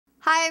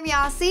Hi, I'm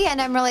Yasi, and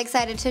I'm really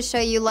excited to show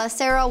you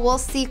Sera wool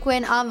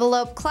sequin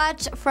envelope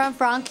clutch from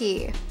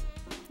Franchi.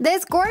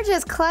 This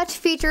gorgeous clutch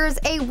features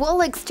a wool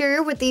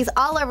exterior with these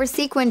all-over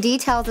sequin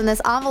details in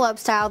this envelope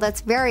style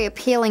that's very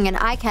appealing and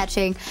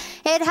eye-catching.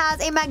 It has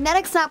a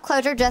magnetic snap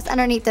closure just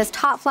underneath this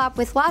top flap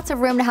with lots of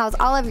room to house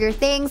all of your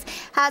things,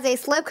 has a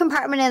slip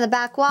compartment in the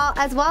back wall,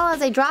 as well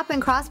as a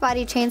drop-in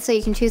crossbody chain so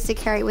you can choose to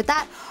carry with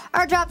that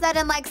or drop that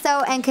in like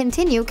so and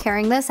continue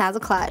carrying this as a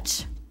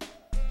clutch.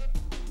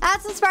 Add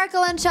some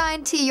sparkle and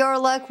shine to your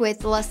look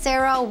with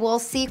Sera wool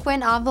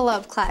sequin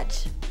envelope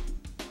clutch.